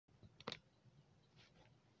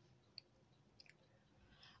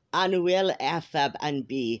Anuel Afab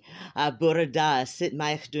Anbi, Burada Sit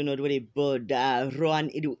Maich Dunod Wedi Bud, Roan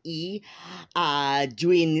Idu I,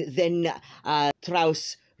 Dwin Then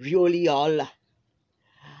Traus Rioliol,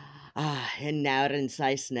 and now in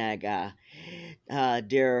Saisnag,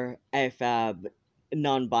 dear Afab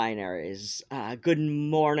non-binaries. Good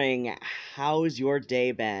morning. How's your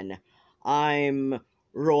day been? I'm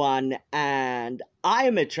Roan, and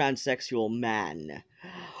I'm a transsexual man.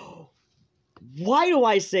 Why do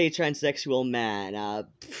I say transsexual man?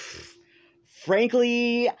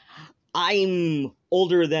 Frankly, I'm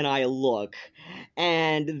older than I look,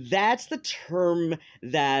 and that's the term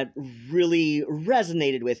that really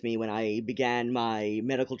resonated with me when I began my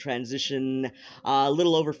medical transition a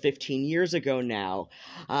little over 15 years ago now.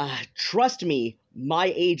 Trust me,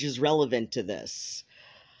 my age is relevant to this.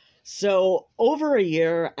 So, over a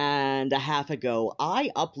year and a half ago,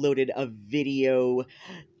 I uploaded a video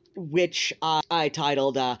which I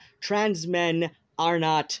titled Trans Men Are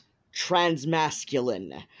Not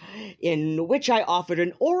Transmasculine, in which I offered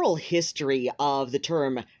an oral history of the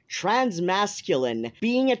term transmasculine,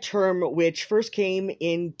 being a term which first came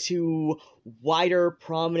into wider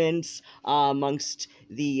prominence amongst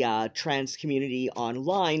the trans community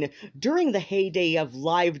online during the heyday of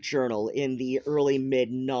LiveJournal in the early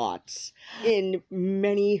mid-noughts. In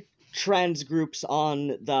many trans groups on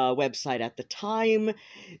the website at the time,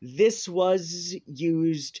 this was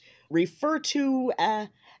referred to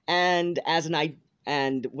and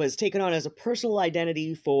was taken on as a personal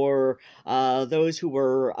identity for those who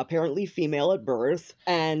were apparently female at birth,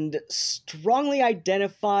 and strongly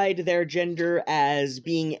identified their gender as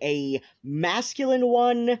being a masculine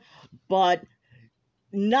one, but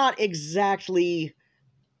not exactly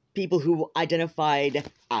people who identified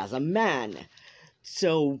as a man.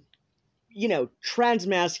 So,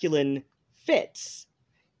 transmasculine fits.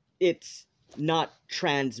 It's not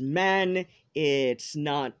trans man, it's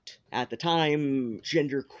not, at the time,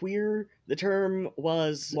 genderqueer. The term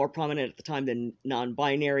was more prominent at the time than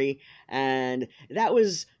non-binary, and that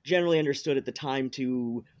was generally understood at the time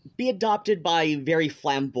to be adopted by very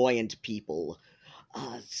flamboyant people.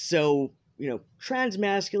 So,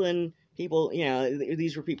 transmasculine people,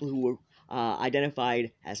 these were people who were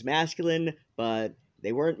identified as masculine, but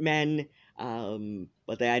they weren't men,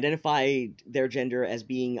 but they identified their gender as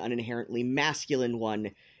being an inherently masculine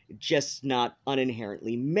one, just not an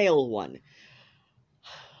inherently male one.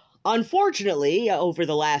 Unfortunately, over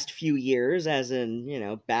the last few years, as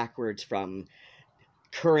in, backwards from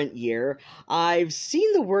current year, I've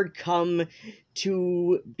seen the word come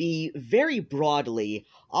to be very broadly,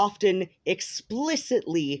 often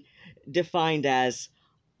explicitly defined as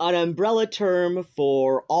an umbrella term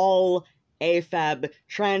for all AFAB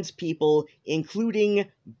trans people, including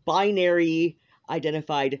binary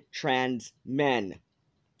identified trans men.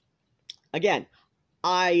 Again,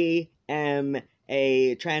 I am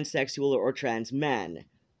a transsexual or trans man,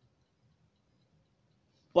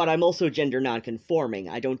 but I'm also gender non-conforming.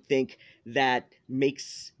 I don't think that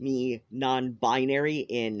makes me non-binary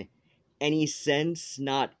in any sense,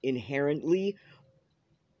 not inherently.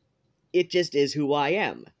 It just is who I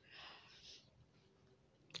am.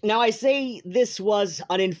 Now, I say this was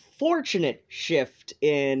an unfortunate shift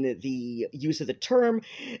in the use of the term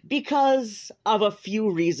because of a few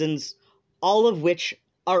reasons, all of which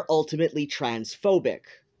are ultimately transphobic.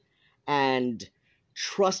 And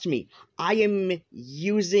trust me, I am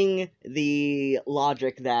using the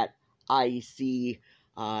logic that I see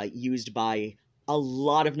used by a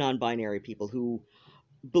lot of non-binary people who,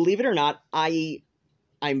 believe it or not,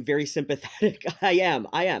 I'm very sympathetic. I am.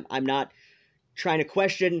 I'm not trying to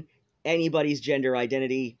question anybody's gender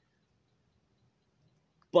identity,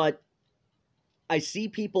 but I see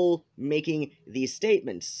people making these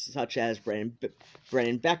statements, such as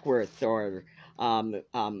Brennan Beckworth or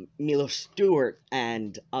Milo Stewart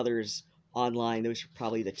and others online. Those are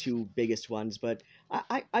probably the two biggest ones, but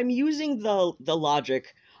I'm using the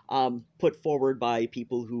logic put forward by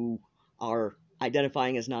people who are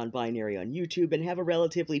identifying as non-binary on YouTube and have a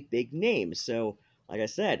relatively big name. So, like I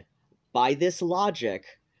said, by this logic,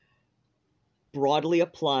 broadly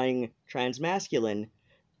applying transmasculine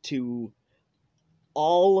to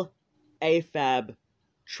all AFAB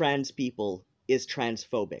trans people is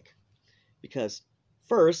transphobic. Because,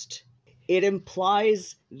 first, it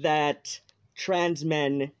implies that trans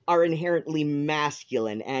men are inherently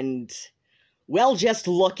masculine, and, well, just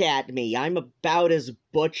look at me. I'm about as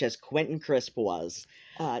butch as Quentin Crisp was.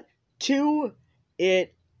 Two,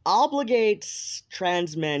 it obligates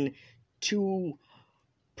trans men to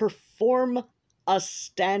perform a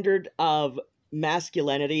standard of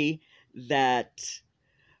masculinity that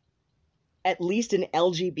at least in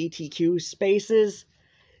LGBTQ spaces,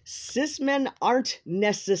 cis men aren't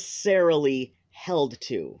necessarily held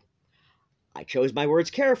to. I chose my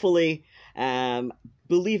words carefully.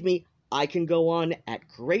 Believe me, I can go on at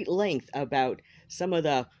great length about some of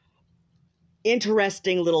the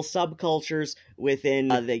interesting little subcultures within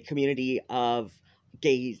the community of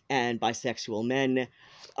gay and bisexual men.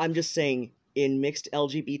 I'm just saying, in mixed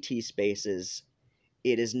LGBT spaces,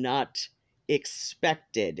 it is not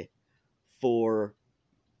expected for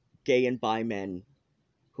gay and bi men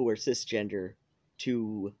who are cisgender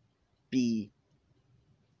to be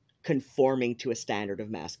conforming to a standard of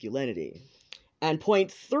masculinity. And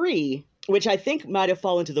point 3, which I think might have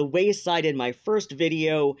fallen to the wayside in my first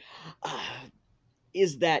video,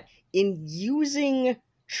 is that in using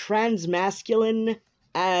transmasculine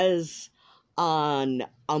as an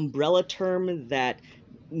umbrella term that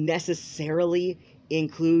necessarily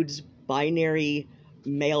includes binary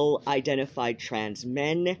male-identified trans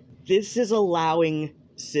men, this is allowing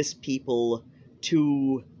cis people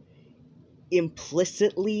to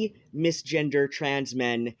implicitly misgender trans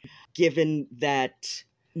men, given that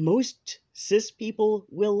most cis people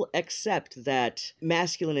will accept that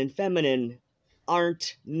masculine and feminine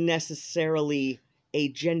aren't necessarily a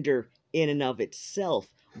gender in and of itself,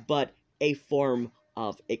 but a form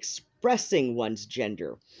of expressing one's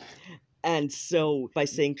gender. And so, by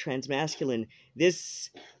saying transmasculine,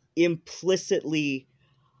 this implicitly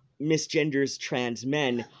misgenders trans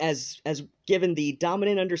men, as given the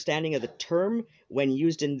dominant understanding of the term when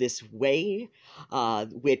used in this way,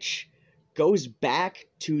 which goes back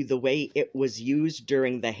to the way it was used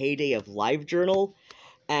during the heyday of LiveJournal,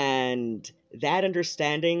 and that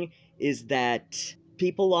understanding is that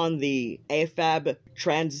people on the AFAB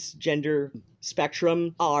transgender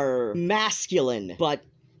spectrum are masculine, but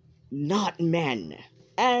not men.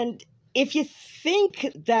 And if you think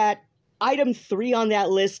that item 3 on that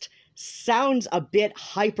list sounds a bit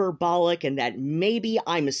hyperbolic and that maybe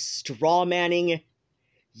I'm strawmanning,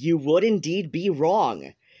 you would indeed be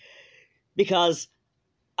wrong. Because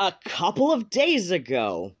a couple of days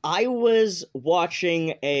ago, I was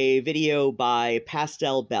watching a video by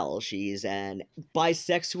Pastel Bell. She's an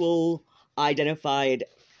bisexual, identified,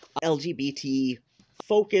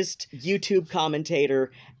 LGBT-focused YouTube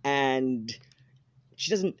commentator, and she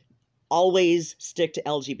doesn't always stick to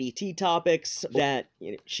LGBT topics that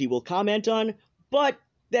she will comment on, but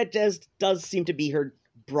that does seem to be her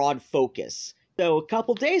broad focus. So a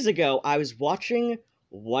couple days ago, I was watching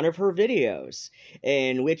one of her videos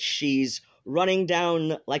in which she's running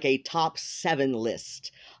down like a top 7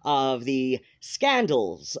 list of the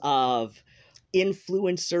scandals of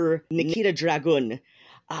influencer Nikita Dragun,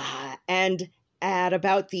 and at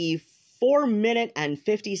about the 4-minute and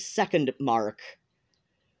 50-second mark,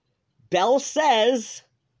 Bell says,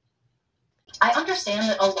 I understand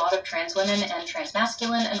that a lot of trans women and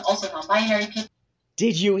transmasculine and also non-binary people...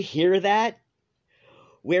 Did you hear that?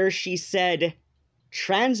 Where she said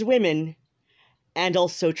trans women and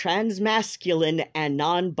also transmasculine and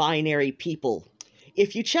non-binary people.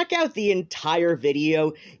 If you check out the entire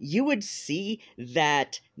video, you would see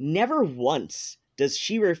that never once does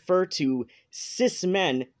she refer to cis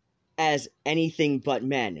men as anything but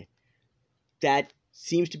men. That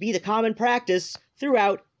seems to be the common practice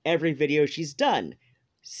throughout every video she's done.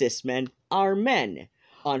 Cis men are men.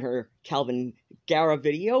 On her Calvin Gara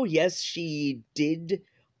video, yes, she did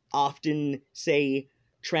often say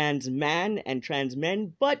trans man and trans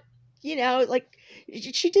men, but, you know, like,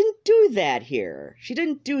 she didn't do that here. She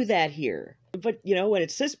didn't do that here. But, you know, when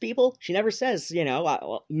it's cis people, she never says, you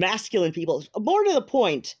know, masculine people. More to the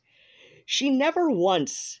point, she never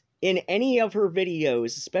once, in any of her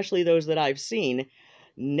videos, especially those that I've seen,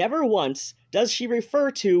 never once does she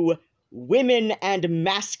refer to women and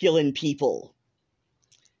masculine people.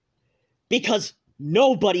 Because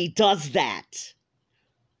nobody does that.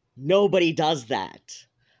 Nobody does that.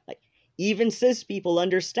 Like, even cis people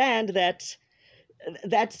understand that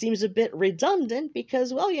that seems a bit redundant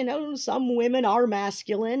because, well, you know, some women are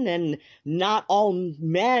masculine and not all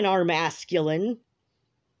men are masculine.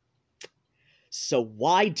 So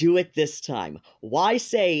why do it this time? Why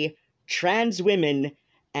say trans women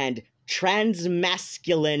and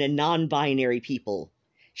transmasculine and non-binary people?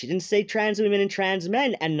 She didn't say trans women and trans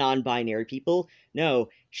men and non-binary people. No,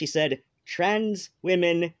 she said trans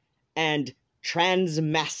women and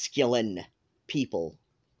transmasculine people.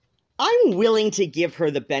 I'm willing to give her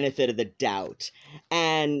the benefit of the doubt,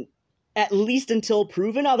 and at least until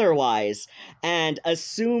proven otherwise, and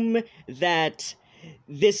assume that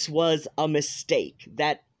this was a mistake,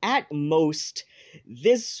 that at most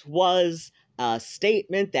this was a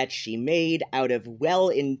statement that she made out of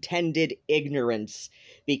well-intended ignorance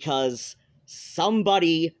because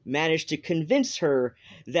somebody managed to convince her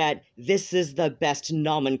that this is the best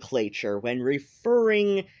nomenclature when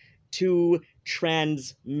referring to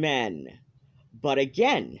trans men. But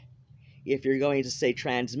again, if you're going to say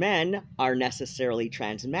trans men are necessarily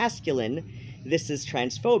transmasculine, this is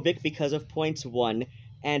transphobic because of points 1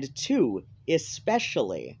 and 2,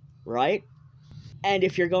 especially, right? And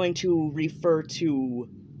if you're going to refer to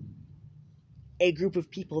a group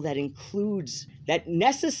of people that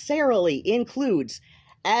necessarily includes,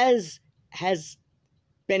 as has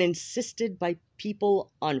been insisted by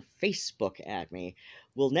people on Facebook at me,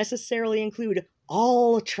 will necessarily include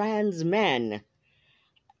all trans men.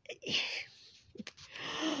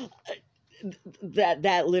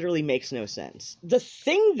 That literally makes no sense. The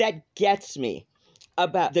thing that gets me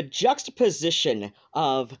about the juxtaposition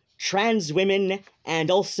of trans women and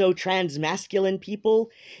also trans masculine people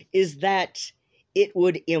is that it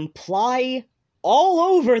would imply all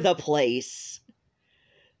over the place.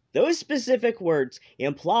 Those specific words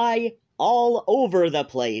imply all over the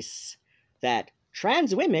place that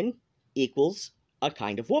trans women equals a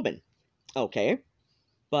kind of woman. Okay,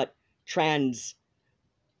 but trans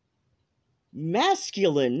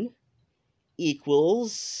masculine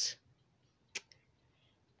equals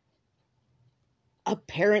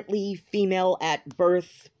apparently female at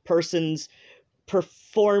birth persons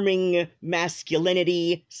performing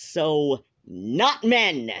masculinity, so not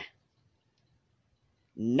men.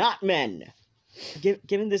 Not men.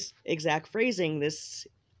 Given this exact phrasing, this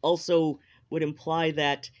also would imply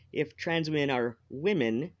that if trans women are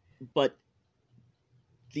women, but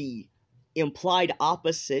the implied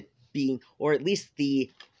opposite being, or at least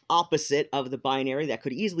the opposite of the binary that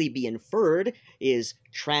could easily be inferred is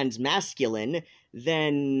transmasculine,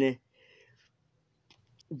 then,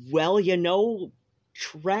 well,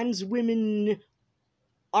 trans women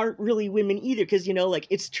aren't really women either, because,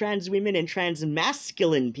 it's trans women and trans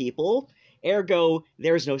masculine people, ergo,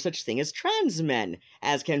 there's no such thing as trans men,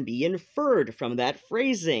 as can be inferred from that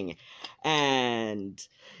phrasing. And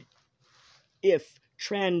if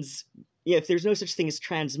there's no such thing as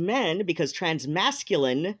trans men, because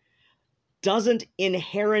transmasculine doesn't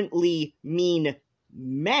inherently mean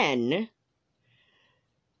men,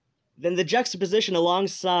 then the juxtaposition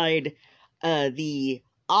alongside the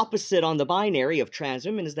opposite on the binary of trans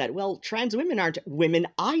women is that, well, trans women aren't women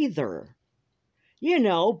either.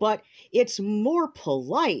 But it's more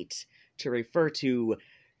polite to refer to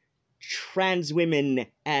trans women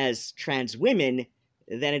as trans women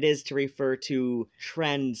than it is to refer to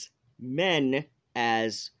trans men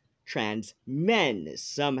as trans men.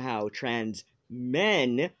 Somehow trans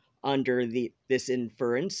men, under this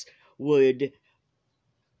inference, would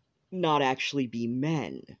not actually be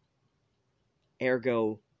men.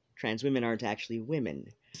 Ergo, trans women aren't actually women.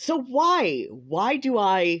 So why? Why do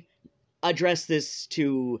I address this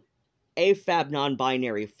to AFAB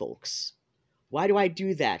non-binary folks? Why do I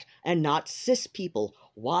do that, and not cis people?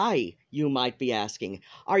 Why, you might be asking?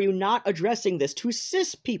 Are you not addressing this to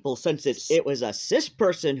cis people, since it was a cis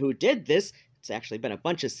person who did this? It's actually been a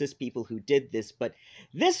bunch of cis people who did this, but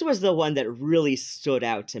this was the one that really stood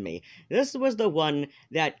out to me. This was the one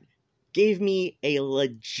that gave me a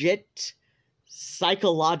legit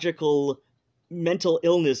psychological mental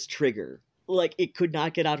illness trigger. Like, it could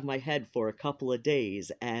not get out of my head for a couple of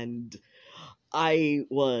days, and I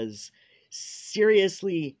was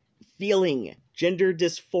seriously feeling gender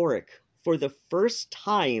dysphoric for the first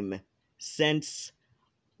time since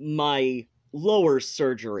my lower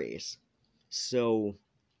surgeries. So,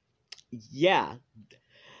 yeah.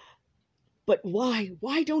 But why?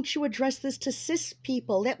 Why don't you address this to cis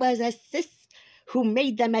people? It was a cis who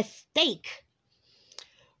made the mistake.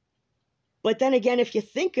 But then again, if you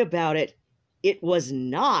think about it, it was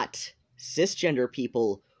not cisgender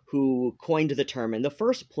people who coined the term in the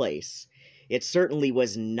first place. It certainly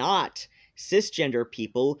was not cisgender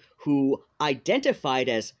people who identified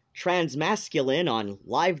as transmasculine on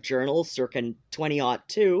LiveJournal circa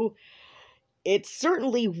 2002. It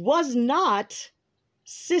certainly was not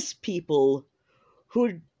cis people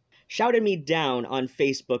who shouted me down on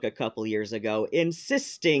Facebook a couple years ago,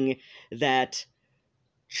 insisting that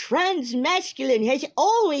transmasculine has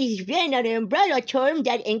always been an umbrella term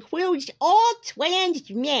that includes all trans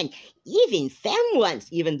men, even femme ones,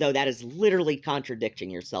 even though that is literally contradicting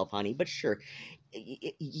yourself, honey, but sure.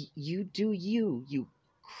 You do you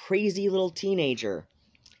crazy little teenager.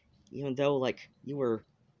 Even though, you were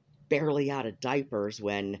barely out of diapers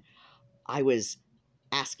when I was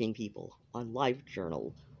asking people on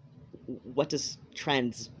LiveJournal, what does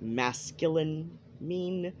transmasculine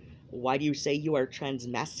mean? why do you say you are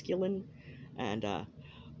transmasculine? And,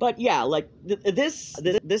 but yeah, like,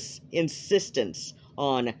 this insistence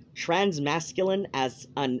on transmasculine as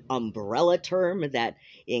an umbrella term that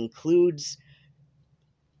includes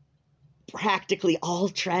practically all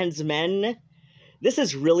trans men, this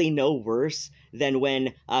is really no worse than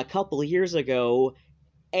when a couple years ago,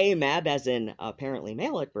 AMAB, as in apparently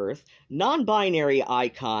male at birth, non-binary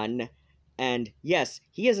icon, and yes,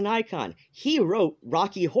 he is an icon. He wrote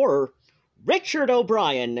Rocky Horror, Richard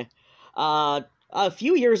O'Brien, a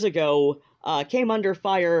few years ago, came under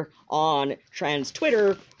fire on trans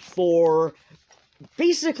Twitter for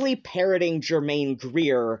basically parroting Germaine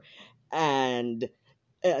Greer and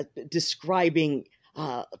describing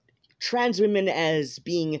trans women as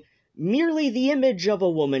being merely the image of a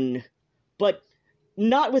woman, but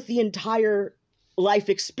not with the entire life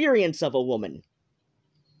experience of a woman.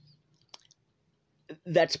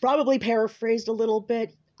 That's probably paraphrased a little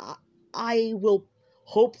bit. I will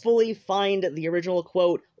hopefully find the original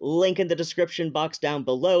quote, link in the description box down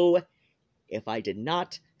below. If I did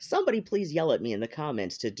not, somebody please yell at me in the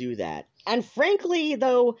comments to do that. And frankly,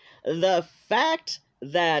 though, the fact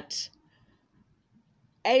that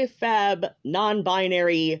AFAB,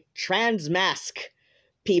 non-binary, transmasc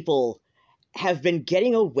people have been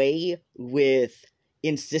getting away with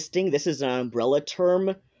insisting this is an umbrella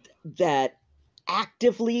term that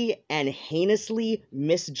actively and heinously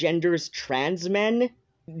misgenders trans men,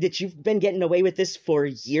 that you've been getting away with this for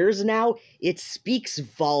years now, it speaks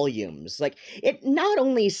volumes. Like, it not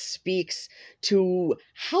only speaks to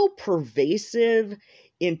how pervasive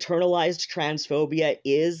internalized transphobia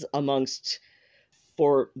is amongst,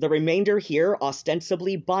 for the remainder here,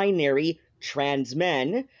 ostensibly binary trans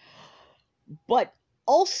men, but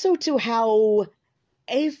also to how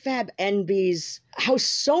AFAB NBs, how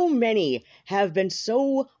so many have been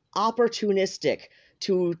so opportunistic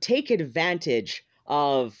to take advantage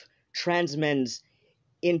of trans men's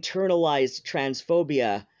internalized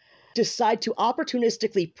transphobia, decide to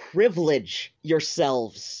opportunistically privilege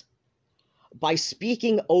yourselves by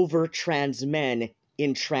speaking over trans men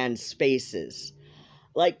in trans spaces.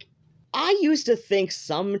 Like, I used to think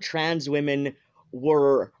some trans women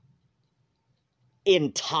were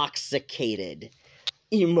intoxicated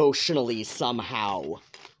emotionally somehow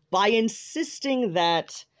by insisting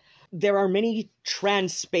that there are many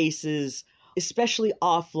trans spaces, especially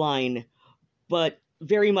offline, but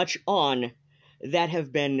very much on, that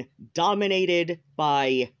have been dominated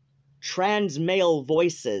by trans male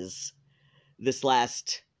voices this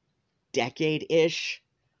last decade-ish.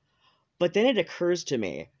 But then it occurs to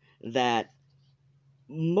me that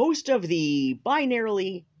most of the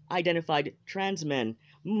binarily identified trans men,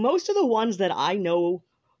 most of the ones that I know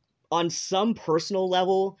on some personal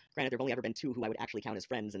level, granted there have only ever been two who I would actually count as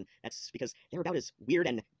friends, and that's because they're about as weird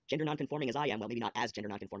and gender non-conforming as I am. Well, maybe not as gender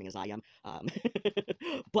non-conforming as I am,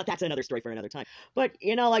 but that's another story for another time. But,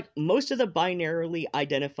 you know, like, most of the binarily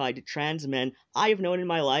identified trans men I have known in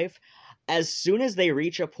my life, as soon as they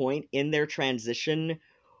reach a point in their transition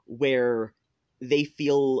where they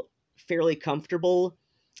feel fairly comfortable,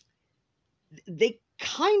 they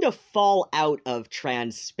kind of fall out of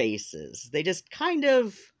trans spaces. They just kind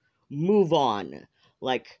of move on,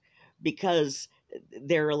 like, because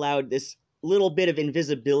they're allowed this little bit of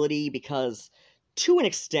invisibility, because, to an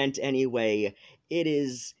extent anyway, it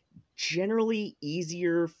is generally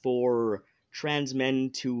easier for trans men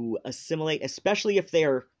to assimilate, especially if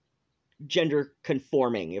they're gender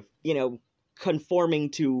conforming, if, you know, conforming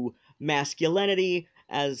to masculinity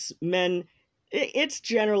as men. It's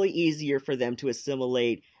generally easier for them to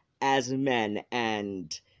assimilate as men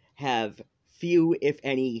and have few, if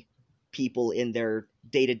any, people in their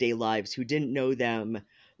day-to-day lives who didn't know them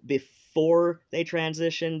before they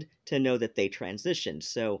transitioned to know that they transitioned.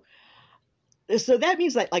 So that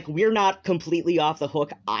means that, like, we're not completely off the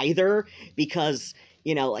hook either, because,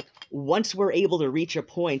 you know, like, once we're able to reach a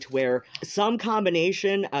point where some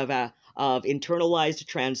combination of internalized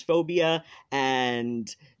transphobia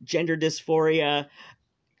and gender dysphoria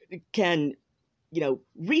can, you know,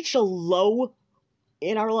 reach a low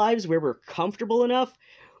in our lives where we're comfortable enough,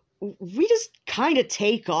 we just kind of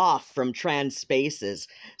take off from trans spaces.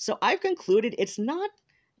 So I've concluded it's not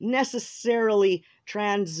necessarily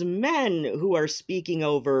trans men who are speaking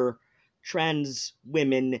over trans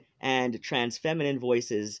women and trans feminine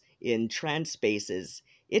voices in trans spaces.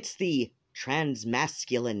 It's the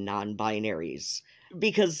transmasculine non-binaries.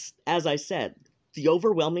 Because, as I said, the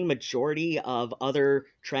overwhelming majority of other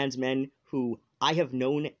trans men who I have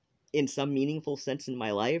known in some meaningful sense in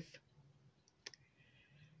my life,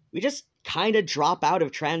 we just kind of drop out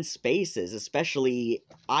of trans spaces, especially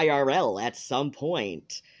IRL, at some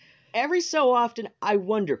point. every so often I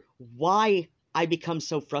wonder why I become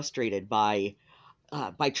so frustrated by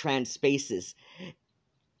trans spaces.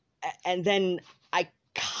 And then I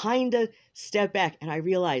kind of step back and I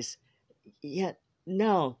realize, yeah,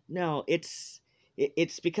 no, it's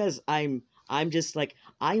because I'm just like,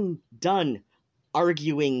 I'm done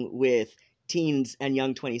arguing with teens and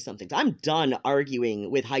young 20-somethings. I'm done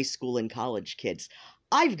arguing with high school and college kids.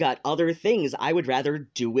 I've got other things I would rather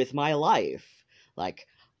do with my life. Like,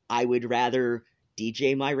 I would rather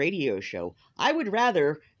DJ my radio show. I would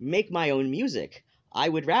rather make my own music. I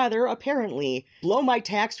would rather, apparently, blow my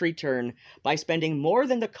tax return by spending more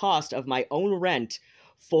than the cost of my own rent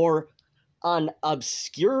for an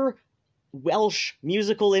obscure Welsh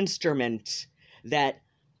musical instrument that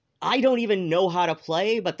I don't even know how to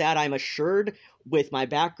play, but that I'm assured with my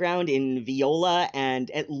background in viola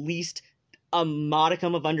and at least a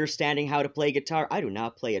modicum of understanding how to play guitar. I do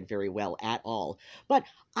not play it very well at all. But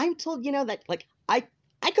I'm told, that, like, I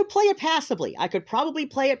could play it passably. I could probably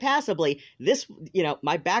play it passably. This,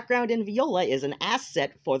 my background in viola is an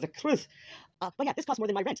asset for the truth. But yeah, this costs more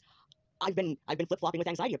than my rent. I've been flip-flopping with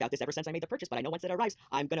anxiety about this ever since I made the purchase, but I know once it arrives,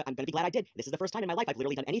 I'm gonna be glad I did. This is the first time in my life I've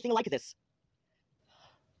literally done anything like this.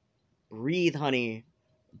 Breathe, honey.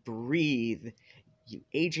 Breathe. You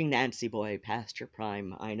aging Nancy boy, past your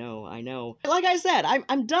prime. I know. Like I said,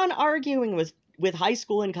 I'm done arguing with high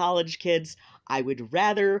school and college kids. I would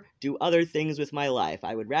rather do other things with my life.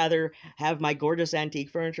 I would rather have my gorgeous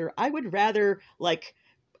antique furniture. I would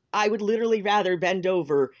literally rather bend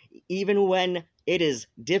over, even when it is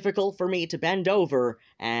difficult for me to bend over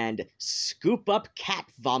and scoop up cat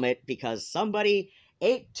vomit because somebody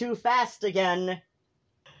ate too fast again,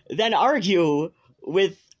 than argue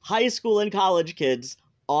with high school and college kids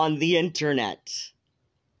on the internet.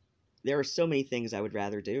 There are so many things I would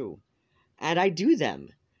rather do, and I do them.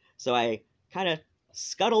 So I kind of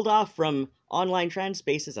scuttled off from online trans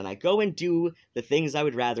spaces, and I go and do the things I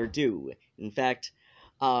would rather do. In fact,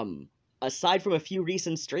 aside from a few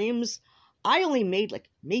recent streams, I only made like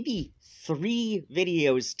maybe 3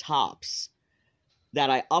 videos tops that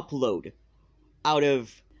I upload out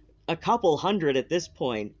of a couple hundred at this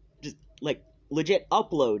point, just like legit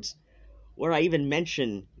uploads where I even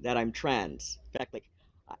mention that I'm trans. In fact, like,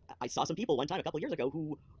 I saw some people one time a couple years ago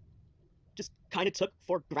who just kind of took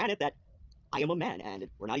for granted that I am a man, and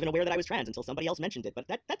were not even aware that I was trans until somebody else mentioned it. But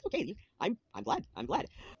that's okay. I'm glad.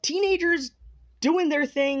 Teenagers doing their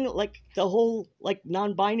thing, like the whole like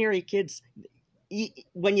non-binary kids.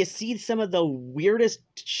 When you see some of the weirdest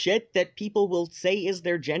shit that people will say is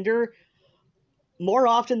their gender, more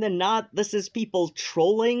often than not, this is people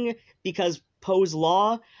trolling because Poe's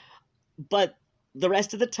law, but the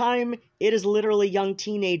rest of the time, it is literally young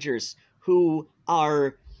teenagers who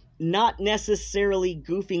are not necessarily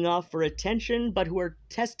goofing off for attention, but who are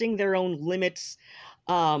testing their own limits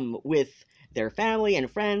with their family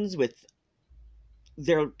and friends, with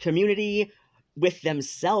their community, with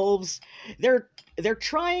themselves. They're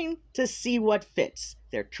trying to see what fits.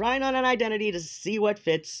 They're trying on an identity to see what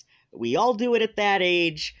fits. We all do it at that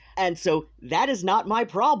age, and so that is not my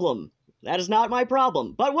problem. That is not my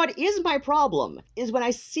problem. But what is my problem is when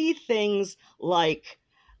I see things like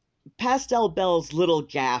Pastel Bell's little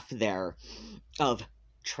gaffe there of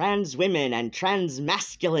trans women and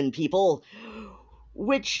transmasculine people,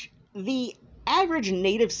 which the average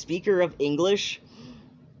native speaker of English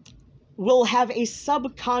will have a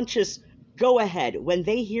subconscious go-ahead when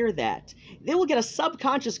they hear that. They will get a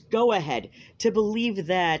subconscious go-ahead to believe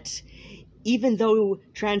that even though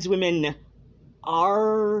trans women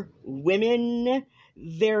are women,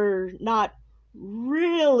 they're not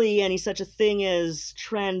really any such a thing as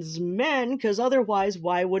trans men, because otherwise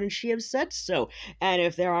why wouldn't she have said so? And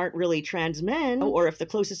if there aren't really trans men, or if the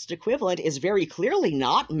closest equivalent is very clearly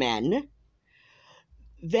not men,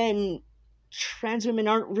 then trans women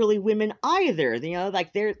aren't really women either.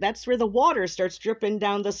 Like that's where the water starts dripping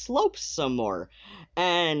down the slopes some more.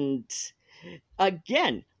 And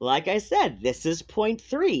again, like I said, this is point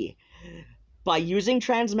 3. By using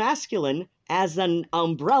transmasculine as an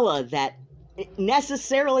umbrella that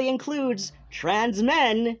necessarily includes trans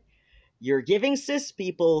men, you're giving cis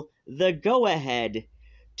people the go-ahead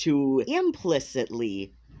to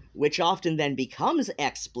implicitly, which often then becomes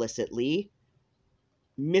explicitly,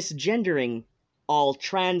 misgendering all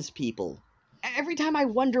trans people. Every time I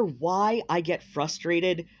wonder why I get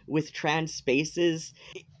frustrated with trans spaces,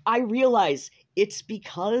 I realize it's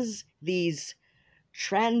because these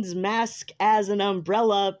transmask as an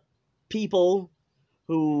umbrella people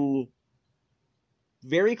who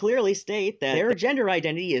very clearly state that their gender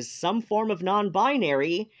identity is some form of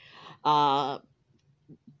non-binary, but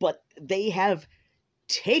they have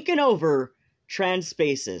taken over trans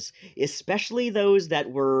spaces, especially those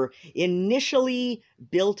that were initially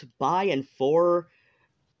built by and for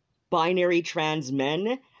binary trans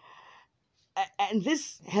men. And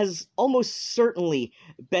this has almost certainly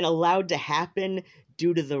been allowed to happen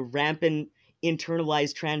due to the rampant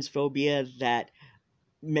internalized transphobia that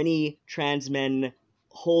many trans men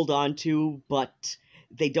hold on to, but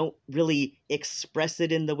they don't really express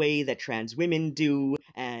it in the way that trans women do.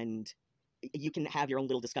 And you can have your own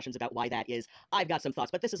little discussions about why that is. I've got some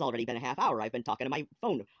thoughts, but this has already been a half hour. I've been talking to my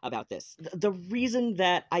phone about this. The reason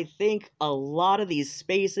that I think a lot of these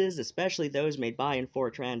spaces, especially those made by and for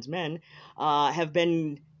trans men, have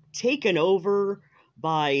been taken over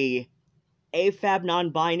by AFAB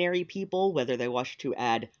non-binary people, whether they wish to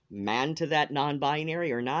add man to that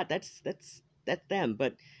non-binary or not, that's them.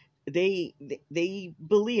 But they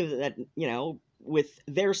believe that, you know, with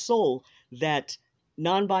their soul, that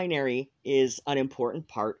non-binary is an important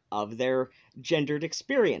part of their gendered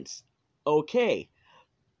experience. Okay.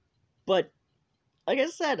 But like I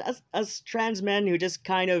said, us trans men who just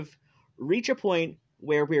kind of reach a point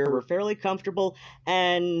where we're fairly comfortable,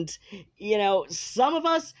 and, you know, some of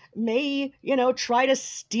us may, you know, try to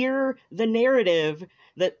steer the narrative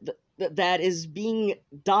that is being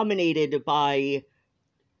dominated by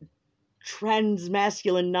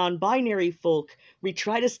transmasculine non-binary folk. We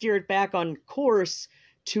try to steer it back on course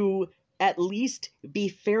to at least be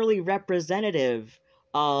fairly representative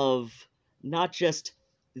of not just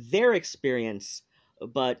their experience,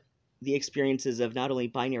 but the experiences of not only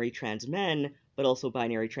binary trans men, but also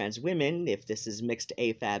binary trans women, if this is mixed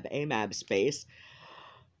AFAB-AMAB space.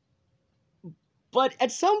 But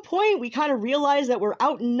at some point, we kind of realize that we're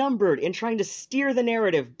outnumbered in trying to steer the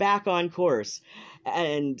narrative back on course.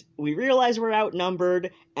 And we realize we're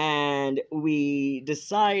outnumbered, and we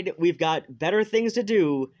decide we've got better things to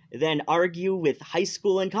do than argue with high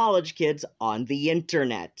school and college kids on the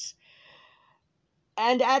internet.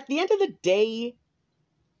 And at the end of the day,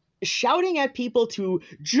 shouting at people to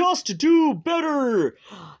just do better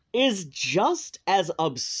is just as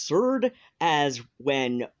absurd as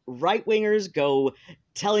when right-wingers go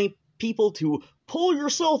telling people to pull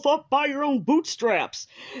yourself up by your own bootstraps,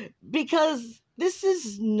 because this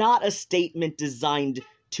is not a statement designed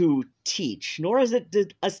to teach, nor is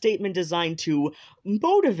it a statement designed to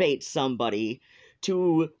motivate somebody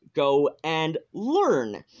to go and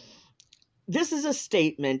learn. This is a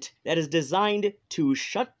statement that is designed to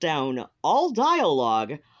shut down all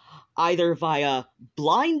dialogue, either via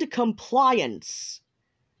blind compliance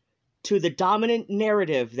to the dominant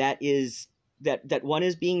narrative that one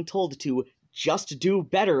is being told to just do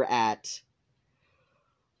better at,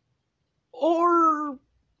 or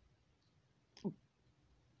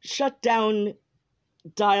shut down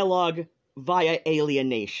dialogue via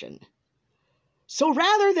alienation. So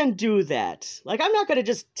rather than do that, like, I'm not going to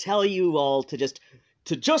just tell you all to just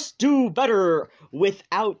do better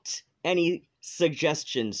without any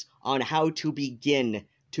suggestions on how to begin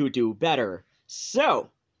to do better. So,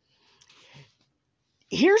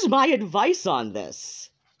 here's my advice on this.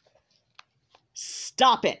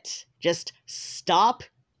 Stop it. Just stop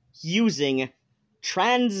using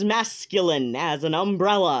transmasculine as an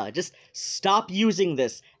umbrella. Just stop using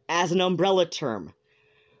this as an umbrella term.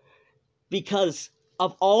 Because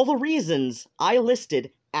of all the reasons I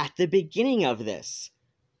listed at the beginning of this,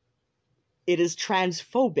 it is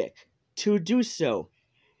transphobic to do so.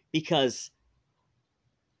 Because,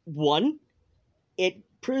 one, it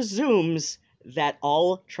presumes that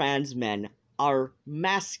all trans men are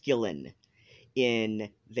masculine in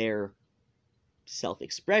their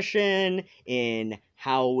self-expression, in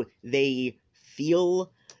how they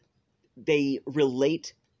feel, they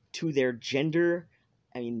relate to their gender.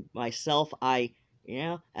 I mean, myself,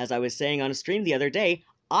 as I was saying on a stream the other day,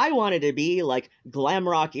 I wanted to be like glam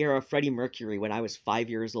rock era Freddie Mercury when I was 5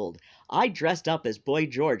 years old. I dressed up as Boy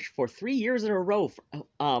George for 3 years in a row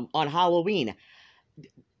on Halloween.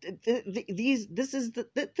 This is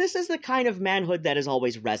the kind of manhood that has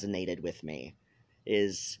always resonated with me,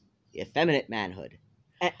 is effeminate manhood.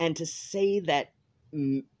 And to say that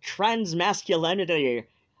transmasculinity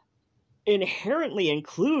inherently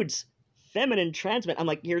includes feminine trans men, I'm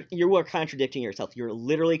like, you are contradicting yourself. You're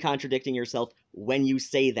literally contradicting yourself when you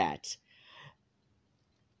say that.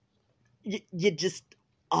 You just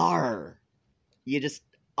are. You just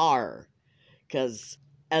are. Because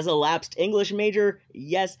as a lapsed English major,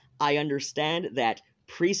 yes, I understand that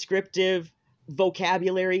prescriptive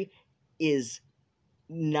vocabulary is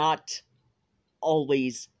not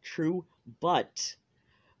always true, but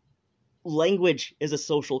language is a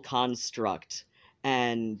social construct.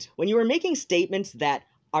 And when you are making statements that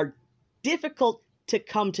are difficult to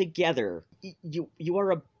come together. You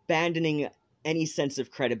are abandoning any sense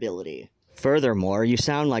of credibility. Furthermore, you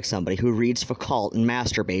sound like somebody who reads Foucault and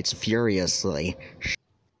masturbates furiously.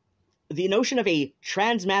 The notion of a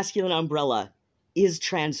transmasculine umbrella is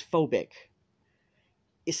transphobic,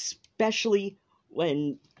 especially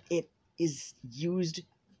when it is used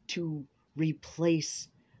to replace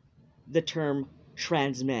the term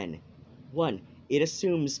trans men. One, it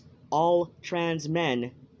assumes all trans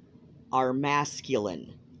men are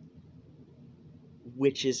masculine,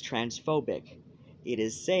 which is transphobic. It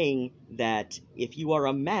is saying that if you are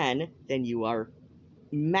a man, then you are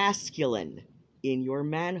masculine in your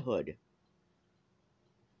manhood,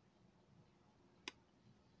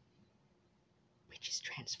 which is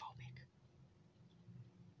transphobic.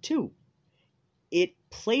 Two, it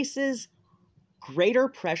places greater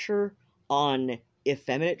pressure on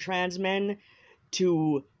effeminate trans men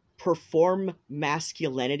to perform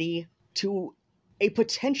masculinity to a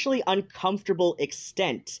potentially uncomfortable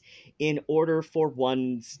extent in order for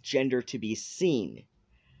one's gender to be seen.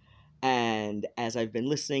 And as I've been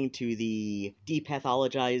listening to the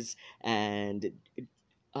depathologize and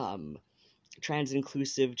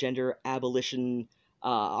trans-inclusive gender abolition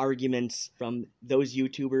arguments from those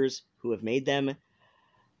YouTubers who have made them,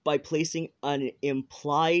 by placing an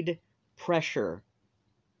implied pressure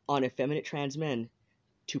on effeminate trans men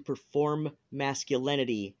to perform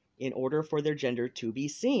masculinity in order for their gender to be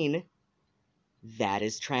seen, that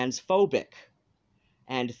is transphobic.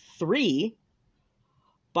 And three,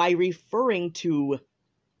 by referring to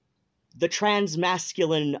the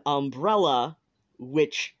transmasculine umbrella,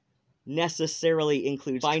 which necessarily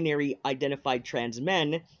includes binary identified trans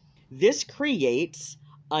men, this creates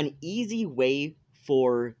an easy way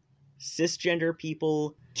for cisgender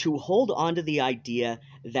people to hold on to the idea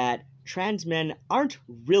that trans men aren't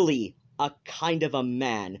really a kind of a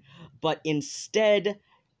man, but instead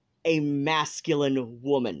a masculine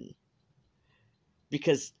woman.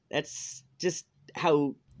 Because that's just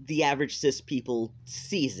how the average cis people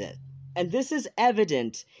sees it. And this is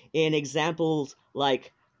evident in examples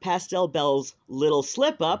like Pastel Belle's little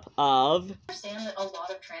slip-up of... I understand that a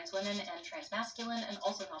lot of trans women and transmasculine and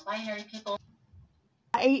also non-binary people...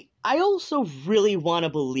 I also really want to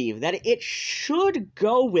believe that it should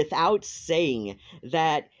go without saying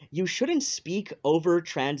that you shouldn't speak over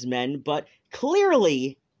trans men, but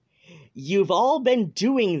clearly you've all been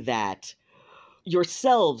doing that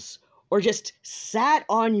yourselves, or just sat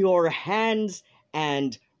on your hands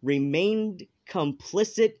and remained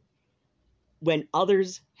complicit when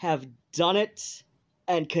others have done it,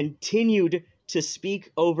 and continued to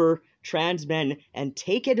speak over trans men and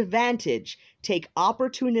take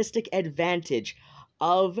opportunistic advantage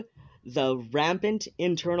of the rampant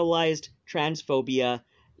internalized transphobia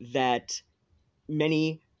that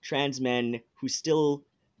many trans men who still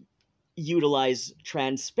utilize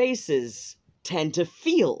trans spaces tend to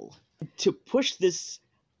feel. To push this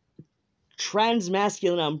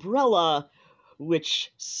transmasculine umbrella,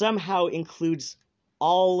 which somehow includes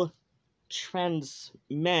all trans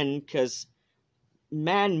men, because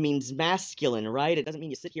man means masculine, right? It doesn't mean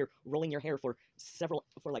you sit here rolling your hair for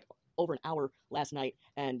like over an hour last night,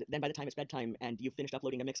 and then by the time it's bedtime and you've finished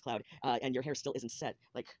uploading to Mixcloud, and your hair still isn't set.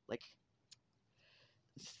 Like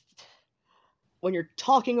when you're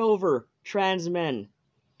talking over trans men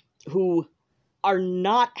who are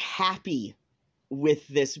not happy with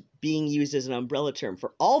this being used as an umbrella term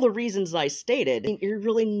for all the reasons I stated, you're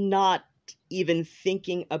really not even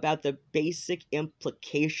thinking about the basic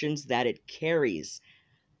implications that it carries.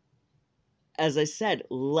 As I said,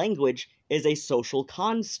 language is a social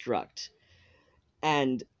construct.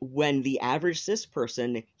 And when the average cis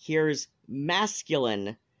person hears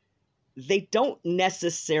masculine, they don't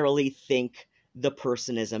necessarily think the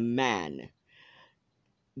person is a man.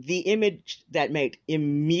 The image that might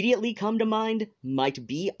immediately come to mind might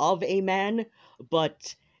be of a man,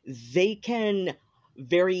 but they can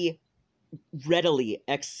very readily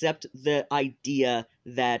accept the idea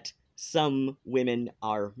that some women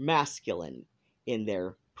are masculine in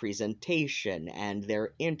their presentation and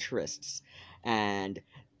their interests, and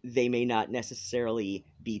they may not necessarily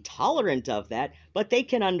be tolerant of that, but they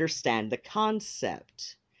can understand the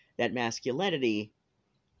concept that masculinity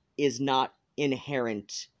is not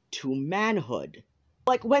inherent to manhood.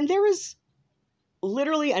 Like, when there is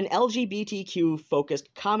literally an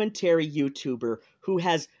LGBTQ-focused commentary YouTuber who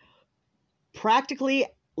has practically,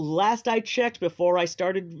 last I checked before I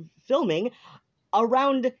started filming,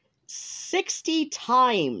 around 60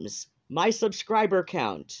 times my subscriber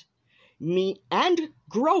count, and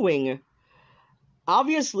growing.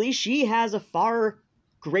 Obviously, she has a far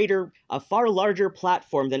larger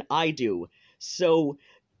platform than I do. So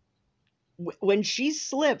when she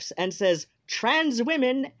slips and says trans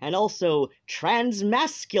women and also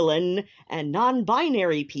transmasculine and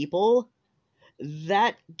non-binary people,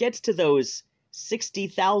 that gets to those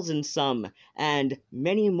 60,000 some and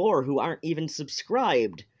many more who aren't even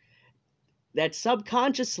subscribed. That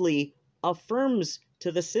subconsciously affirms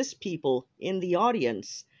to the cis people in the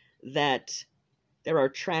audience that there are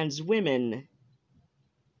trans women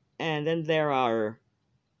and then there are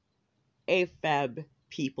AFAB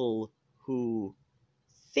people who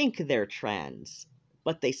think they're trans,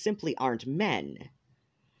 but they simply aren't men.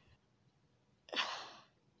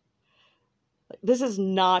 This is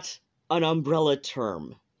not an umbrella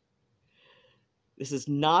term. This is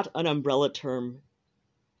not an umbrella term.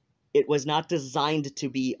 It was not designed to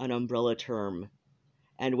be an umbrella term.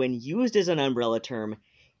 And when used as an umbrella term,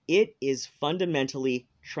 it is fundamentally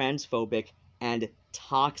transphobic and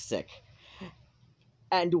toxic.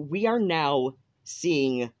 And we are now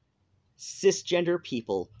seeing cisgender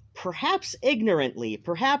people, perhaps ignorantly,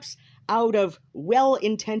 perhaps out of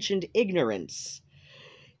well-intentioned ignorance,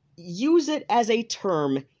 use it as a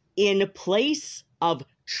term in place of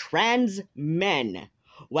trans men,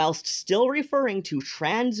 whilst still referring to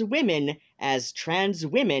trans women as trans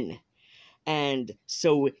women. And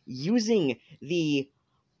so using the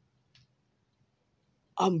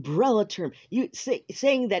umbrella term,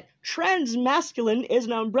 saying that transmasculine is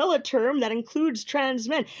an umbrella term that includes trans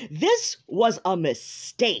men. This was a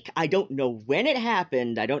mistake. I don't know when it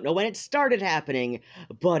happened. I don't know when it started happening,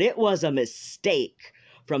 but it was a mistake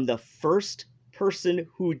from the first person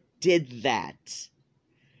who did that.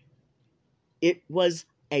 It was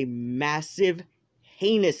a massive,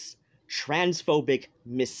 heinous, transphobic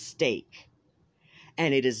mistake.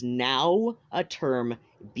 And it is now a term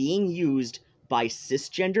being used by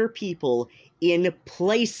cisgender people in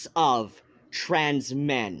place of trans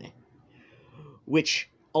men, which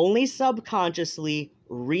only subconsciously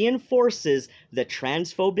reinforces the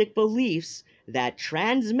transphobic beliefs that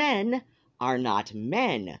trans men are not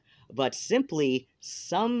men, but simply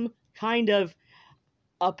some kind of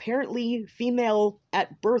apparently female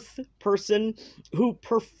at birth person who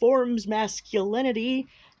performs masculinity,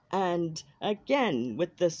 and again,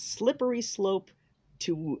 with the slippery slope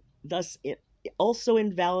to thus also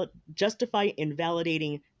justify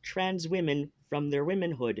invalidating trans women from their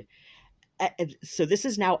womanhood. So this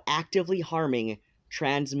is now actively harming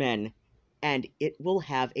trans men, and it will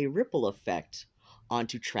have a ripple effect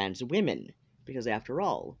onto trans women, because after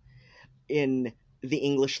all, in the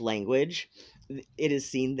English language, it is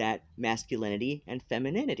seen that masculinity and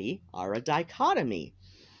femininity are a dichotomy.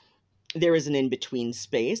 There is an in-between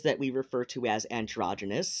space that we refer to as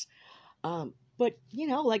androgynous. But,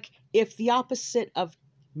 like, if the opposite of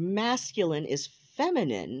masculine is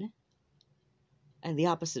feminine, and the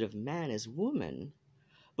opposite of man is woman,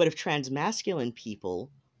 but if transmasculine people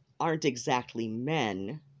aren't exactly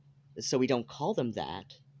men, so we don't call them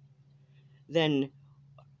that, then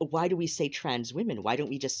why do we say trans women? Why don't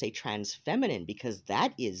we just say trans feminine? Because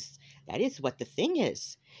that is what the thing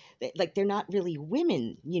is. Like, they're not really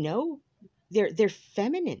women, They're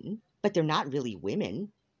feminine, but they're not really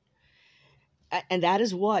women. And that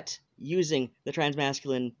is what using the term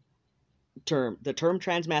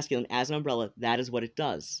transmasculine as an umbrella, that is what it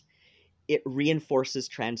does. It reinforces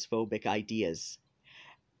transphobic ideas.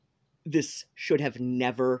 This should have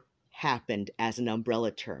never happened as an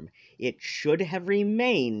umbrella term. It should have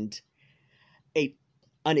remained a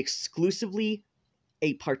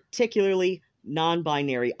particularly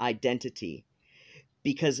non-binary identity,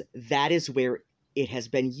 because that is where it has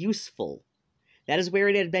been useful. That is where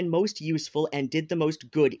it had been most useful and did the most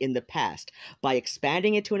good in the past. By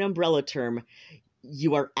expanding it to an umbrella term,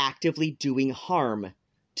 you are actively doing harm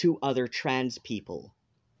to other trans people.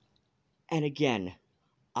 And again,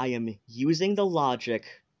 I am using the logic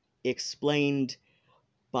explained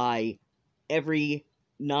by every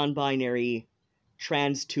non-binary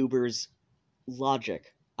trans tuber's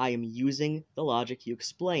logic. I am using the logic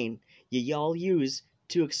y'all use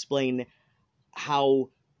to explain how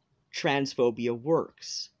transphobia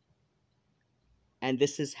works. And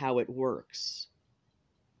this is how it works.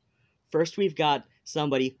 First, we've got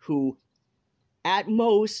somebody who, at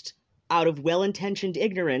most, out of well-intentioned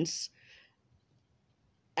ignorance,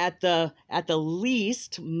 at the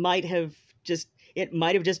least, might have just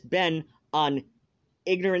been an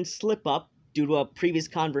ignorant slip-up due to a previous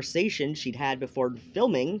conversation she'd had before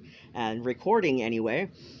filming and recording anyway.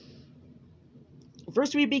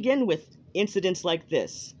 First, we begin with incidents like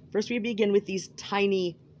this. First, we begin with these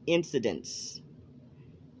tiny incidents,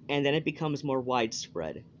 and then it becomes more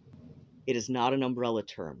widespread. It is not an umbrella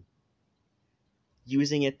term.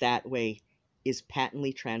 Using it that way is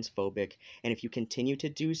patently transphobic, and if you continue to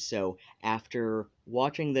do so after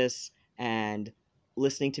watching this and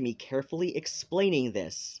listening to me carefully explaining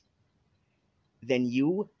this, then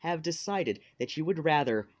you have decided that you would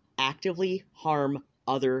rather actively harm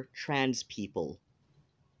other trans people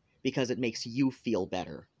because it makes you feel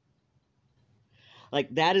better.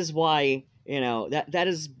 Like, that is why, that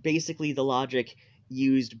is basically the logic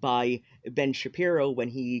used by Ben Shapiro when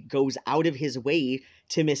he goes out of his way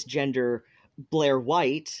to misgender Blair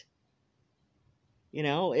White.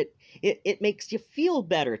 It makes you feel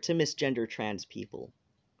better to misgender trans people.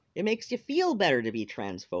 It makes you feel better to be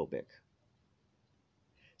transphobic.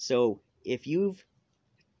 So if you've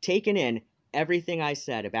taken in everything I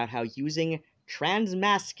said about how using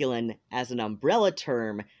transmasculine as an umbrella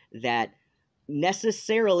term that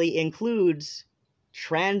necessarily includes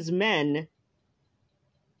trans men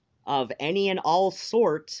of any and all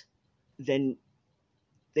sort, then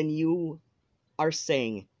you are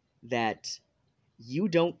saying that you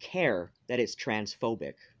don't care that it's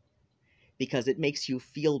transphobic because it makes you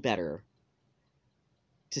feel better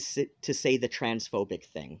to say the transphobic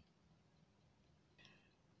thing.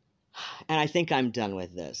 And I think I'm done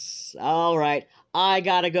with this. All right, I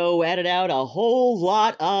gotta go edit out a whole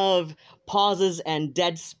lot of pauses and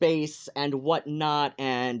dead space and whatnot,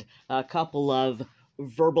 and a couple of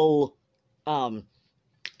verbal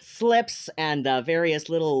slips and various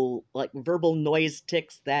little verbal noise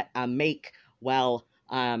tics that I make while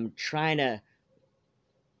I'm trying to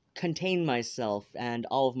contain myself and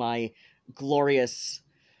all of my glorious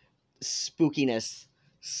spookiness.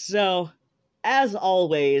 So, as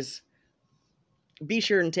always, be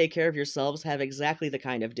sure and take care of yourselves, have exactly the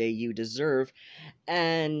kind of day you deserve,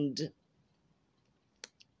 and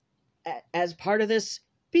as part of this,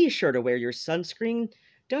 be sure to wear your sunscreen.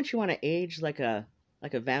 Don't you want to age like a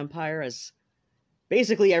vampire, as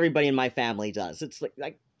basically everybody in my family does? It's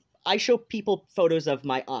like I show people photos of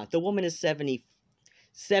my aunt. The woman is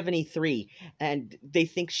 73, and they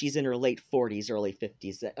think she's in her late 40s, early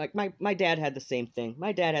 50s. Like, my dad had the same thing.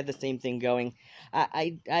 My dad had the same thing going.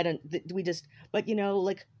 I don't, we just, but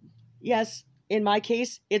yes, in my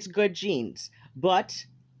case, it's good genes, but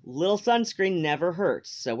little sunscreen never hurts.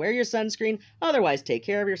 So wear your sunscreen, otherwise take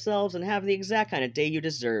care of yourselves and have the exact kind of day you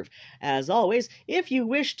deserve. As always, if you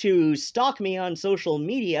wish to stalk me on social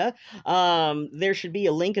media, there should be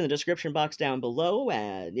a link in the description box down below,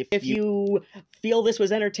 and if you feel this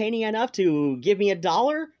was entertaining enough to give me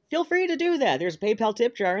 $1, feel free to do that. There's a PayPal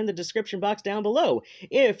tip jar in the description box down below.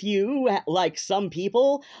 If you, like some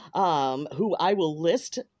people, who I will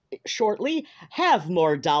list shortly, have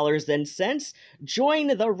more dollars than cents,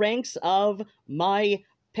 join the ranks of my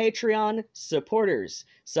Patreon supporters,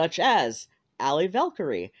 such as Ali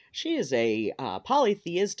Valkyrie. She is a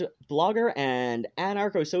polytheist blogger and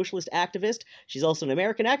anarcho-socialist activist. She's also an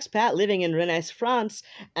American expat living in Rennes, France,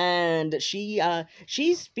 and she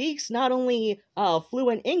speaks not only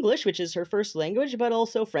fluent English, which is her first language, but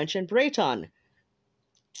also French and Breton.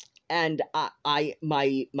 And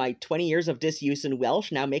my 20 years of disuse in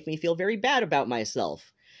Welsh now make me feel very bad about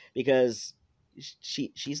myself, because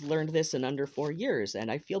she's learned this in under 4 years, and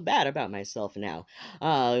I feel bad about myself now.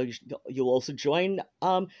 You'll also join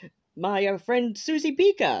my friend Susie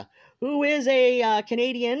Pika, who is a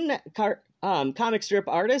Canadian comic strip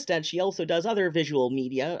artist, and she also does other visual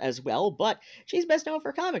media as well, but she's best known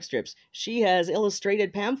for comic strips. She has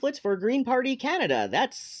illustrated pamphlets for Green Party Canada.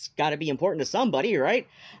 That's gotta be important to somebody, right?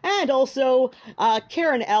 And also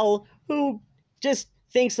Karen L., who just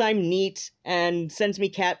thinks I'm neat and sends me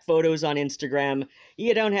cat photos on Instagram.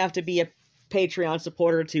 You don't have to be a Patreon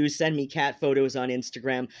supporter to send me cat photos on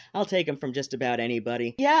Instagram. I'll take them from just about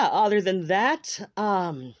anybody. Yeah, other than that,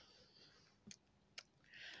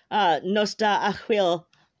 Nosta Achwil.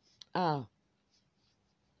 I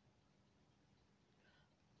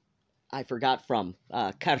forgot from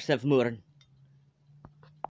Karsev Muren.